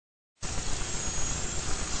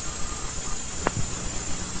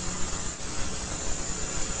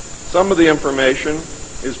Some of the information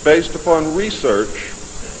is based upon research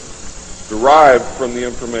derived from the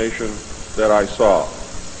information that I saw.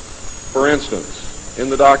 For instance, in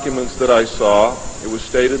the documents that I saw, it was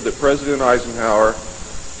stated that President Eisenhower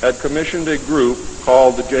had commissioned a group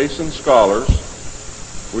called the Jason Scholars,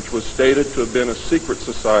 which was stated to have been a secret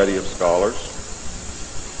society of scholars,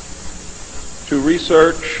 to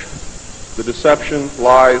research the deception,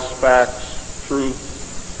 lies, facts, truth,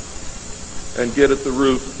 and get at the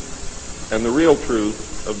root and the real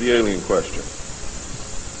truth of the alien question.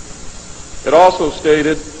 It also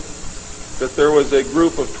stated that there was a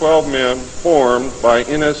group of 12 men formed by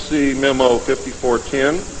NSC Memo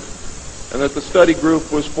 5410, and that the study group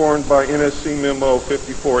was formed by NSC Memo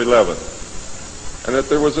 5411, and that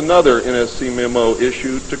there was another NSC memo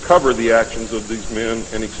issued to cover the actions of these men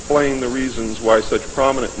and explain the reasons why such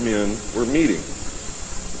prominent men were meeting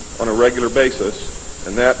on a regular basis,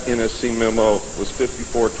 and that NSC memo was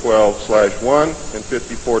 5412/1 and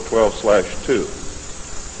 5412/2.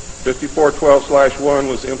 5412/1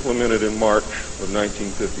 was implemented in March of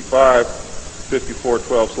 1955,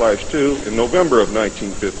 5412/2 in November of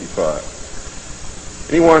 1955.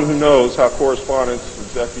 Anyone who knows how correspondence,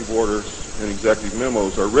 executive orders, and executive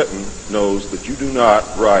memos are written knows that you do not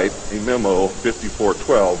write a memo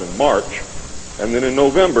 5412 in March and then in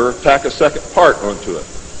November tack a second part onto it.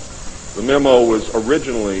 The memo was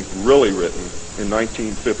originally really written in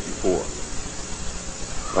 1954.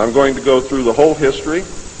 I'm going to go through the whole history.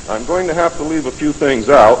 I'm going to have to leave a few things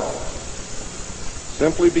out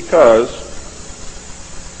simply because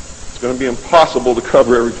it's going to be impossible to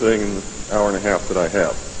cover everything in the hour and a half that I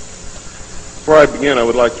have. Before I begin, I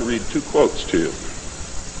would like to read two quotes to you.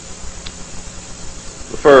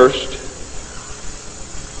 The first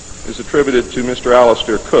is attributed to Mr.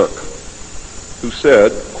 Alistair Cook, who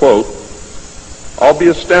said, quote, "I'll be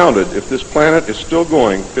astounded if this planet is still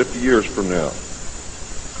going 50 years from now.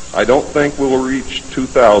 I don't think we will reach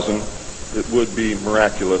 2000. It would be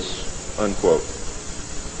miraculous," unquote.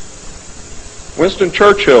 Winston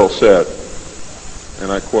Churchill said,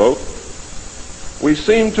 and I quote, "We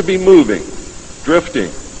seem to be moving,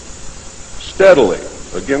 drifting, steadily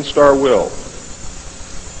against our will,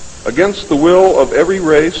 against the will of every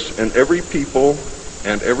race and every people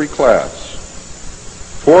and every class,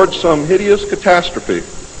 towards some hideous catastrophe.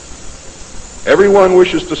 Everyone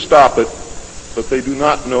wishes to stop it, but they do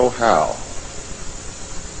not know how."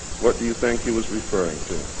 What do you think he was referring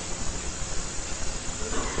to?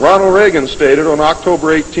 Ronald Reagan stated on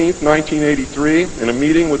October 18, 1983, in a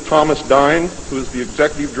meeting with Thomas Dine, who is the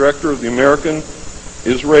executive director of the American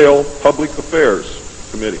Israel Public Affairs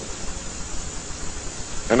Committee.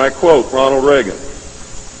 And I quote Ronald Reagan,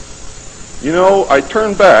 "You know, I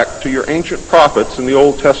turn back to your ancient prophets in the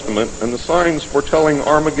Old Testament and the signs foretelling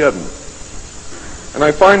Armageddon, and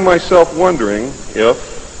I find myself wondering if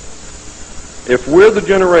we're the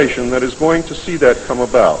generation that is going to see that come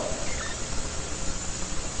about.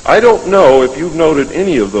 I don't know if you've noted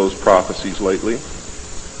any of those prophecies lately,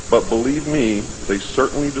 but believe me, they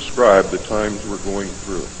certainly describe the times we're going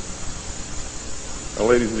through." Now,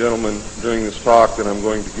 ladies and gentlemen, during this talk that I'm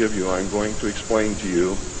going to give you, I'm going to explain to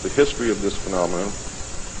you the history of this phenomenon,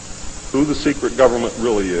 who the secret government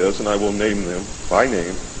really is, and I will name them by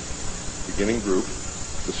name, beginning group,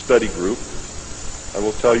 the study group. I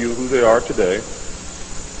will tell you who they are today.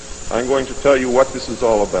 I'm going to tell you what this is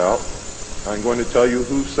all about. I'm going to tell you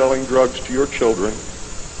who's selling drugs to your children,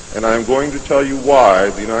 and I'm going to tell you why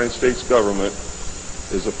the United States government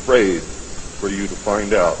is afraid for you to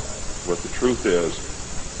find out what the truth is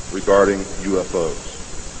regarding UFOs.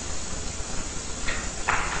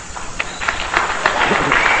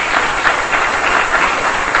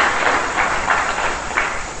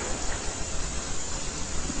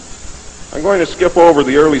 I'm going to skip over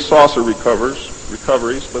the early saucer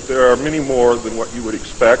recoveries, but there are many more than what you would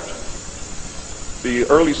expect. The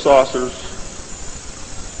early saucers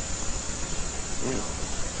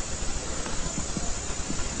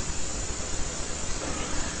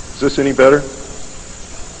Is this any better?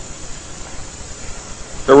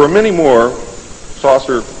 There were many more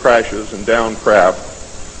saucer crashes and downed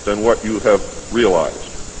craft than what you have realized.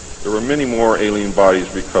 There were many more alien bodies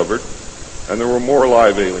recovered, and there were more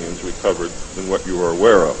live aliens recovered than what you are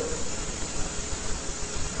aware of.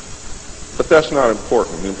 But that's not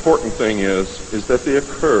important. The important thing is that they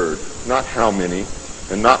occurred, not how many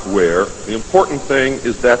and not where. The important thing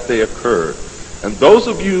is that they occurred. And those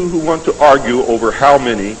of you who want to argue over how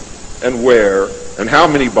many and where and how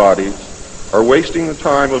many bodies are wasting the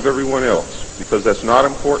time of everyone else, because that's not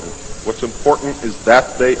important. What's important is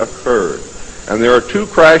that they occurred. And there are two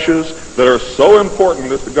crashes that are so important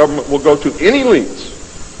that the government will go to any lengths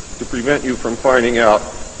to prevent you from finding out,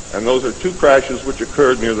 and those are two crashes which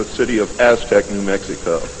occurred near the city of Aztec, New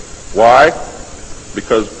Mexico. Why?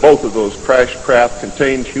 Because both of those crashed craft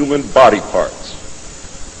contained human body parts,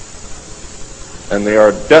 and they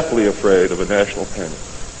are deathly afraid of a national panic.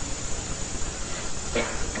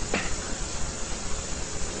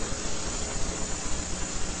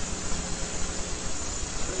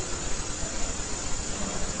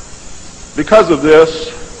 Because of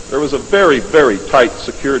this, there was a very, very tight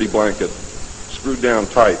security blanket screwed down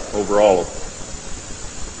tight over all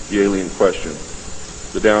of the alien question.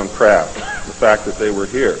 The downed craft, the fact that they were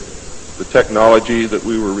here, the technology that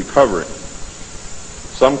we were recovering.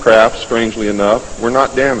 Some craft, strangely enough, were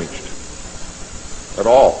not damaged at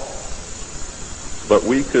all. But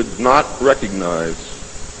we could not recognize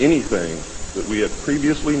anything that we had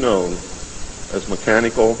previously known as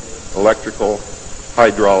mechanical, electrical,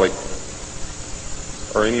 hydraulic,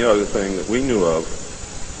 or any other thing that we knew of,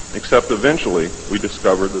 except eventually we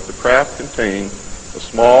discovered that the craft contained a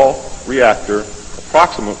small reactor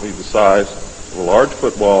approximately the size of a large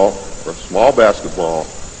football or a small basketball,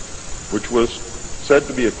 which was said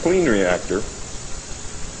to be a clean reactor,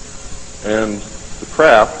 and the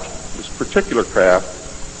craft, this particular craft,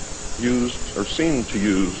 used or seemed to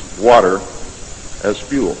use water as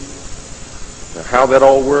fuel. Now, how that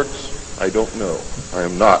all works, I don't know. I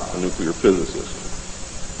am not a nuclear physicist.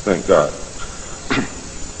 Thank God.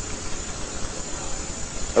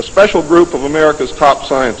 A special group of America's top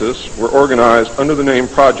scientists were organized under the name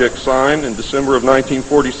Project Sign in December of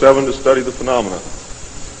 1947 to study the phenomena.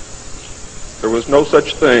 There was no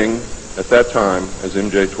such thing at that time as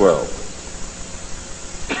MJ-12.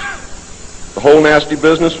 The whole nasty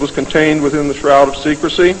business was contained within the shroud of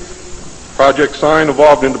secrecy. Project Sign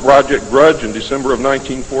evolved into Project Grudge in December of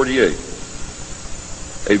 1948.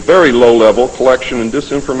 A very low-level collection and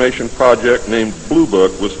disinformation project named Blue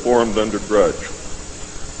Book was formed under Grudge.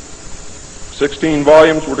 16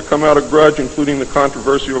 volumes were to come out of Grudge, including the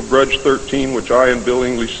controversial Grudge 13, which I and Bill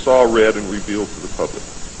English saw, read, and revealed to the public.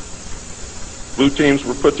 Blue teams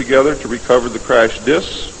were put together to recover the crashed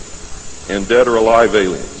discs and dead or alive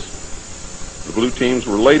aliens. The blue teams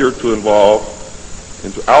were later to evolve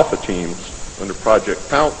into alpha teams under Project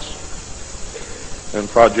Pounce and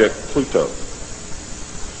Project Pluto.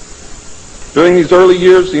 During these early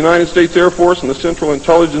years, the United States Air Force and the Central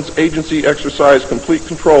Intelligence Agency exercised complete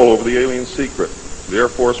control over the alien secret. The Air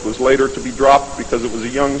Force was later to be dropped because it was a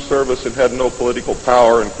young service and had no political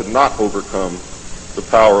power and could not overcome the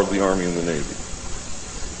power of the Army and the Navy.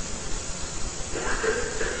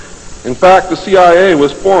 In fact, the CIA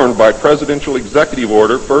was formed by presidential executive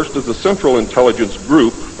order, first as a Central Intelligence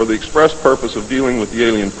Group for the express purpose of dealing with the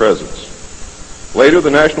alien presence. Later,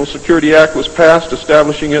 the National Security Act was passed,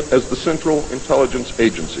 establishing it as the Central Intelligence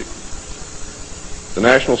Agency. The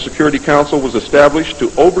National Security Council was established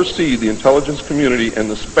to oversee the intelligence community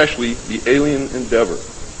and especially the alien endeavor.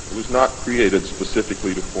 It was not created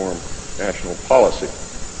specifically to form national policy.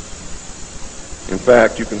 In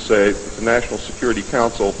fact, you can say that the National Security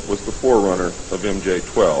Council was the forerunner of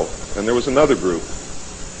MJ-12, and there was another group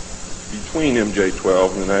between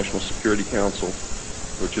MJ-12 and the National Security Council,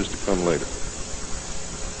 which is to come later.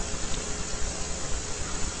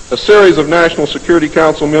 A series of National Security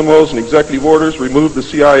Council memos and executive orders removed the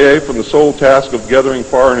CIA from the sole task of gathering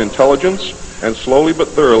foreign intelligence and slowly but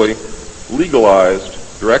thoroughly legalized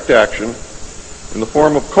direct action in the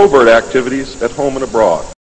form of covert activities at home and abroad.